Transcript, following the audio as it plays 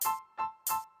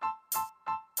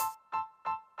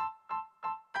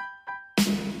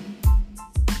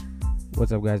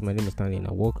What's up, guys? My name is Stanley, and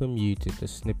I welcome you to the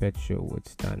Snippet Show with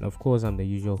Stan. Of course, I'm the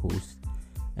usual host,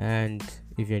 and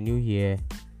if you're new here,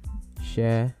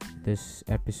 share this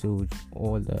episode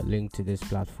or the link to this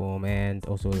platform, and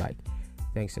also like.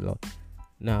 Thanks a lot.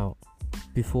 Now,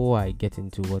 before I get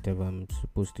into whatever I'm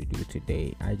supposed to do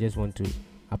today, I just want to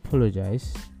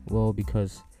apologize. Well,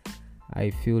 because I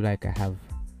feel like I have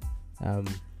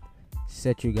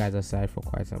set you guys aside for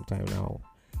quite some time now.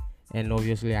 And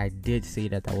obviously I did say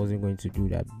that I wasn't going to do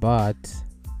that, but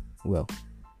well,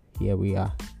 here we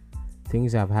are.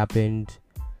 Things have happened,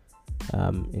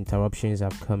 interruptions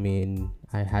have come in.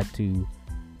 I had to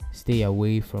stay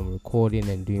away from recording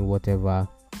and doing whatever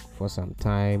for some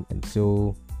time, and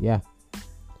so yeah,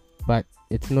 but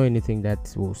it's not anything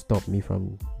that will stop me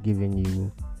from giving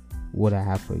you what I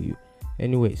have for you.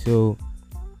 Anyway, so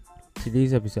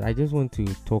today's episode, I just want to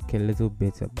talk a little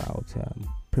bit about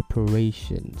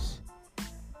preparations.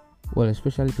 Well,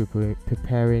 especially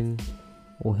preparing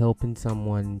or helping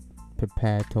someone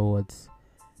prepare towards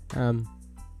an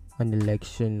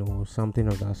election or something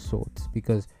of that sort.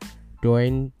 Because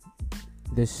during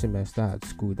this semester at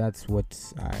school, that's what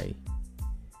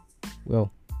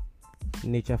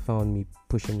nature found me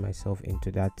pushing myself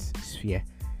into that sphere.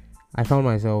 I found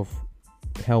myself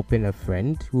helping a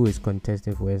friend who is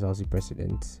contesting for SLC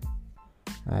president.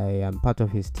 I am part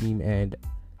of his team, and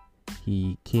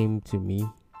he came to me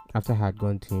after I had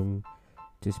gone to him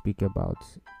to speak about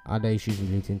other issues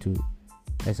relating to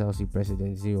SLC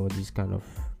presidency or these kind of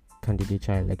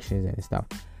candidature elections and stuff.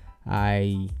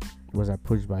 I was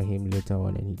approached by him later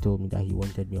on, and he told me that he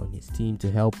wanted me on his team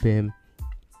to help him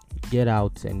get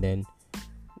out, and then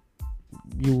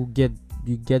you get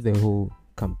the whole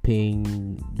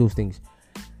campaign, those things.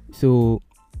 So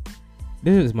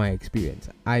this is my experience.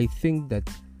 I think that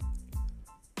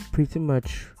pretty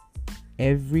much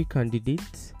every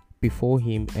candidate before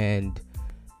him and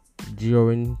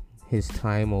during his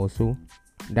time also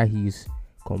that he's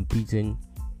competing,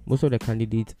 most of the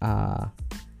candidates are,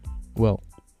 well,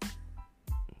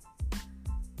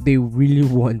 they really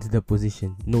want the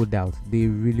position, no doubt. They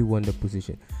really want the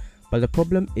position. But the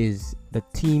problem is the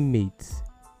teammates.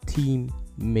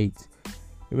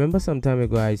 Remember some time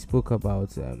ago I spoke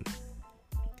about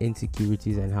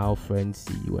insecurities and how friends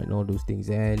see you and all those things.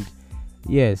 And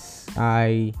yes,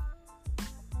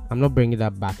 I'm not bringing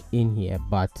that back in here,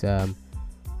 but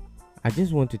I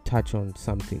just want to touch on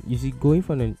something. You see, going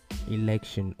for an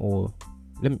election, or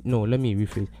let me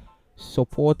rephrase,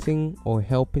 supporting or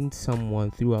helping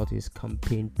someone throughout his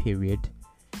campaign period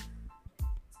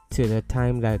till the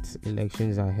time that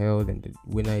elections are held and the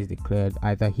winner is declared,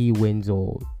 either he wins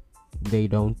or they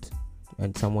don't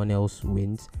and someone else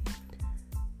wins.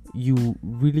 You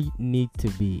really need to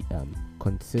be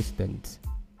consistent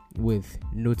with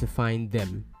notifying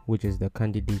them, which is the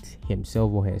candidate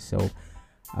himself or herself,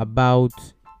 about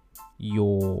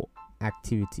your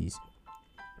activities.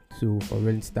 So for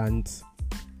instance,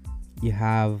 you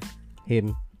have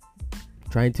him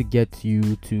trying to get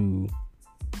you to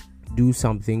do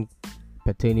something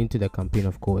pertaining to the campaign,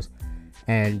 of course,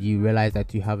 and you realize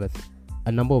that you have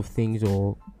a number of things,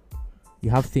 or you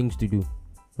have things to do,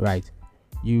 right?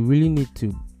 You really need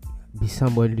to be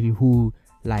somebody who,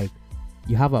 like,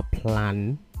 you have a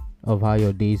plan of how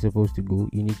your day is supposed to go.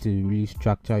 You need to really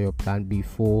structure your plan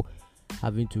before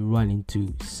having to run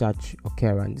into such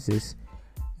occurrences.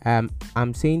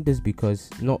 I'm saying this because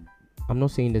I'm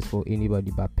not saying this for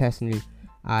anybody, but personally,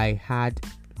 I had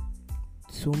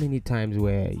so many times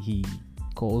where he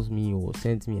calls me or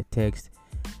sends me a text,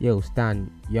 "Yo, Stan,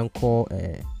 young call,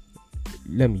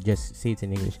 let me just say it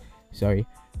in English, sorry.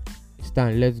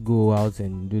 Stan, let's go out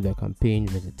and do the campaign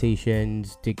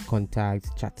visitations, take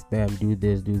contacts, chat to them, do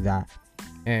this, do that."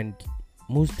 And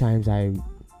most times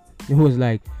it was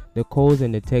like the calls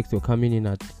and the texts were coming in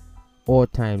at all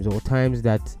times, or times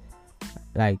that,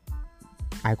 like,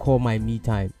 I call my me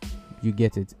time, you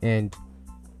get it. And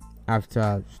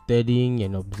after studying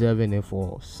and observing it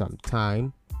for some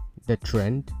time, the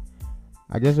trend,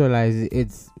 I just realized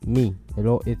it's me.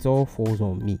 It all falls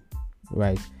on me,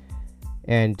 right?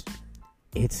 And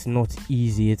it's not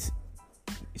easy. It's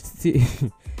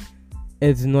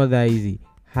it's not that easy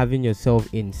having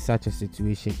yourself in such a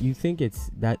situation. You think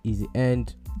it's that easy,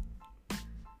 and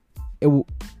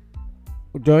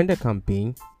during the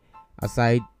campaign,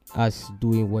 aside us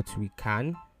doing what we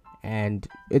can, and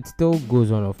it still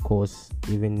goes on, of course,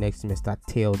 even next semester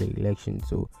till the election.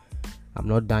 So I'm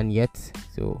not done yet.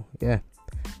 So yeah,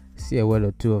 see a word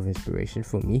or two of inspiration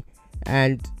for me.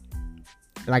 And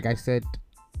like I said,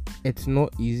 it's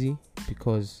not easy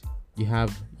because you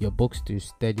have your books to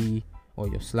study or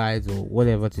your slides or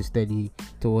whatever to study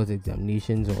towards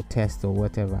examinations or tests or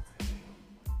whatever.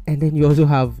 And then you also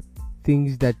have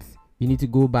things that you need to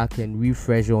go back and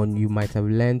refresh on. You might have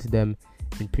learned them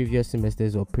in previous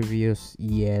semesters or previous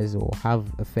years, or have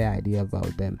a fair idea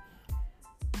about them,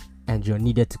 and you're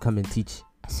needed to come and teach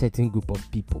a certain group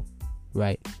of people,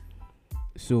 right?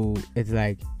 So it's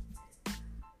like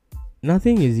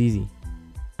nothing is easy.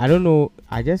 I don't know,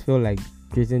 I just feel like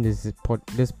creating this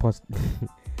post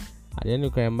I don't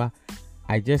know,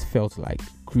 I just felt like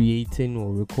creating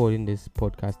or recording this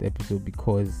podcast episode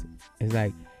because it's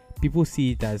like people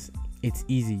see it as it's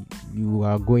easy. You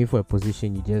are going for a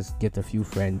position, you just get a few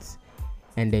friends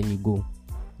and then you go.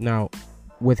 Now,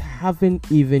 with having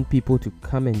even people to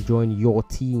come and join your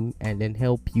team and then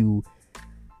help you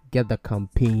get the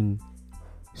campaign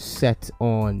set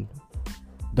on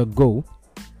the go,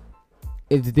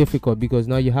 it's difficult because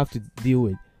now you have to deal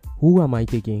with who am I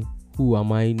taking, who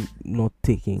am I not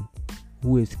taking,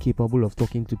 who is capable of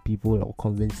talking to people or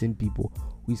convincing people,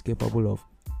 who is capable of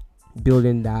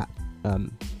building that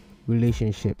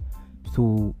relationship.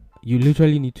 So you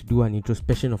literally need to do an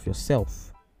introspection of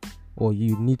yourself, or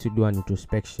you need to do an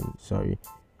introspection,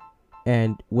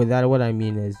 and with that, what I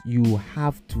mean is you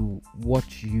have to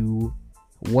what you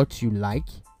like,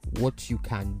 what you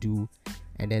can do,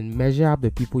 and then measure up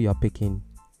the people you're picking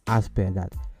as per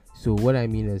that. So what I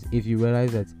mean is, if you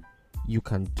realize that you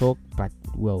can talk but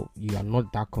you are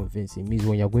not that convincing, means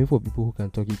when you're going for people who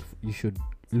can talk, you should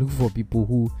look for people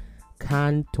who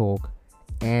can talk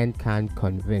and can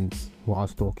convince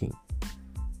whilst talking.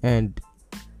 And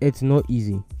it's not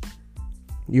easy.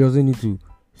 You also need to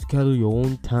schedule your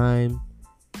own time.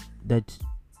 That,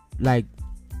 like,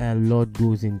 a lot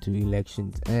goes into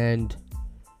elections. And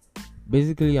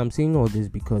basically I'm saying all this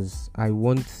because I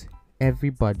want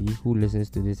everybody who listens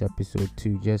to this episode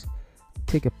to just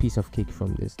take a piece of cake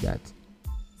from this, that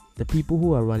the people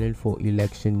who are running for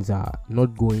elections are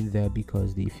not going there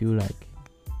because they feel like,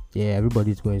 yeah,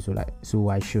 everybody's going, so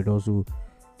I should also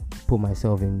put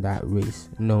myself in that race.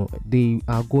 No, they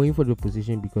are going for the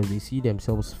position because they see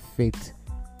themselves fit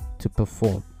to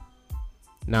perform.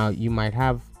 Now, you might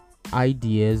have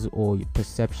ideas or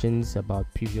perceptions about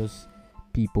previous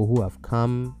people who have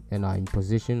come and are in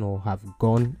position or have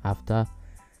gone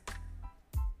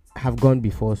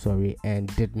before,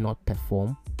 and did not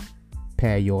perform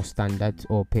per your standards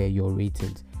or per your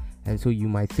ratings. And so you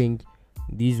might think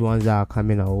these ones that are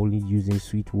coming are only using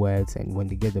sweet words, and when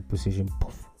they get the position,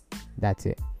 poof, that's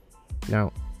it.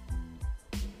 Now,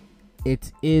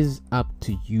 it is up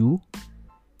to you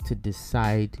to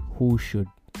decide who should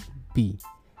be.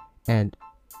 And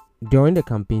during the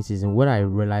campaign season, what I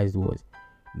realized was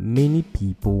many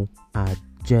people are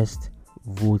just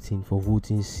voting for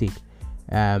voting's sake.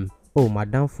 Madam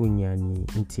Funyani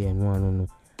no.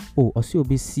 Osi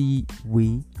obesi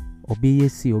we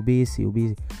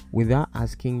obey, without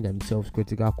asking themselves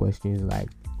critical questions like,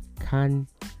 can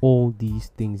all these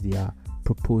things they are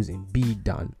proposing be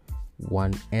done?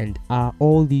 One, and are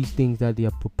all these things that they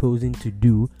are proposing to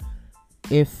do,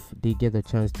 if they get a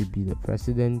chance to be the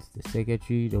president, the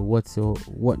secretary, the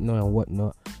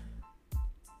whatnot,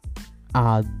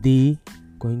 are they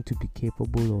going to be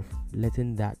capable of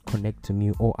letting that connect to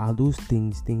me? Or are those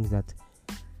things that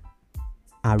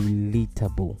are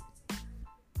relatable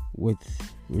with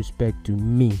respect to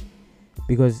me?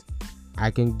 Because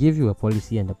I can give you a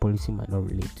policy and the policy might not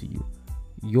relate to you.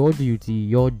 Your duty,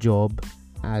 your job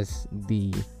as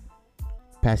the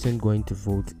person going to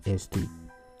vote is to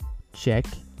check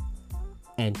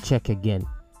and check again,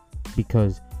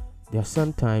 because there are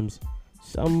sometimes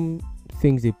some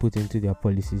things they put into their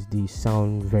policies, they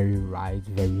sound very right,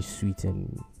 very sweet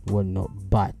and whatnot,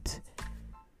 but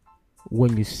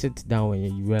when you sit down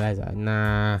and you realize that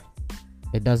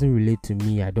it doesn't relate to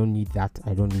me, I don't need that,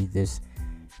 I don't need this,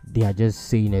 they are just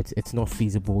saying it's not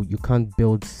feasible. You can't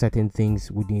build certain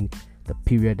things within the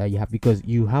period that you have, because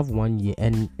you have 1 year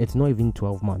and it's not even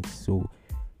 12 months. So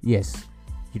yes,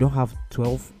 you don't have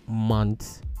 12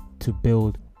 months to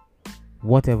build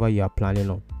whatever you are planning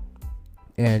on.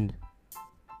 And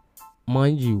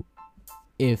mind you,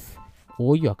 if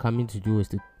all you are coming to do is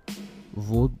to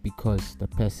vote because the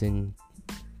person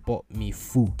bought me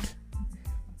food,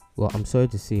 well, I'm sorry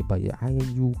to say, but you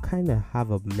kind of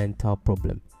have a mental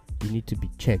problem. You need to be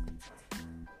checked.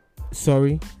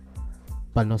 Sorry,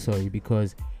 but not sorry,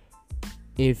 because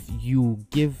if you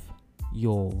give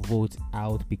your vote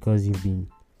out because you've been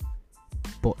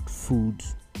bought food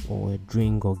or a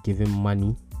drink or given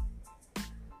money,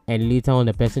 and later on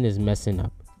the person is messing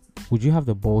up, would you have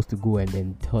the balls to go and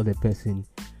then tell the person,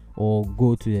 or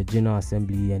go to the General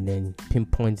Assembly and then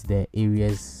pinpoint the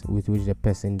areas with which the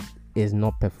person is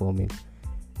not performing.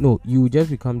 No, you just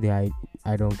become the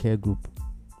I don't care group,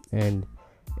 and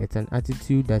it's an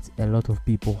attitude that a lot of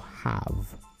people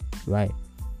have, right?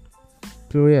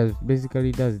 So yes,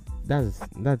 basically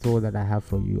that's all that I have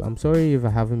for you. I'm sorry if I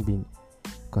haven't been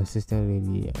consistent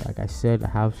lately. Like I said,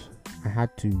 I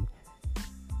had to,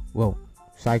 well,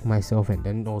 psych myself and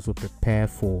then also prepare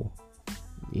for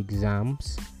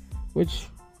exams, which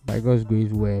by God's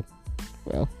grace were,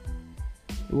 well,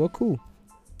 they were cool.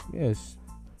 Yes,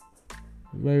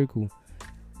 very cool.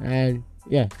 And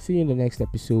yeah, see you in the next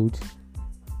episode.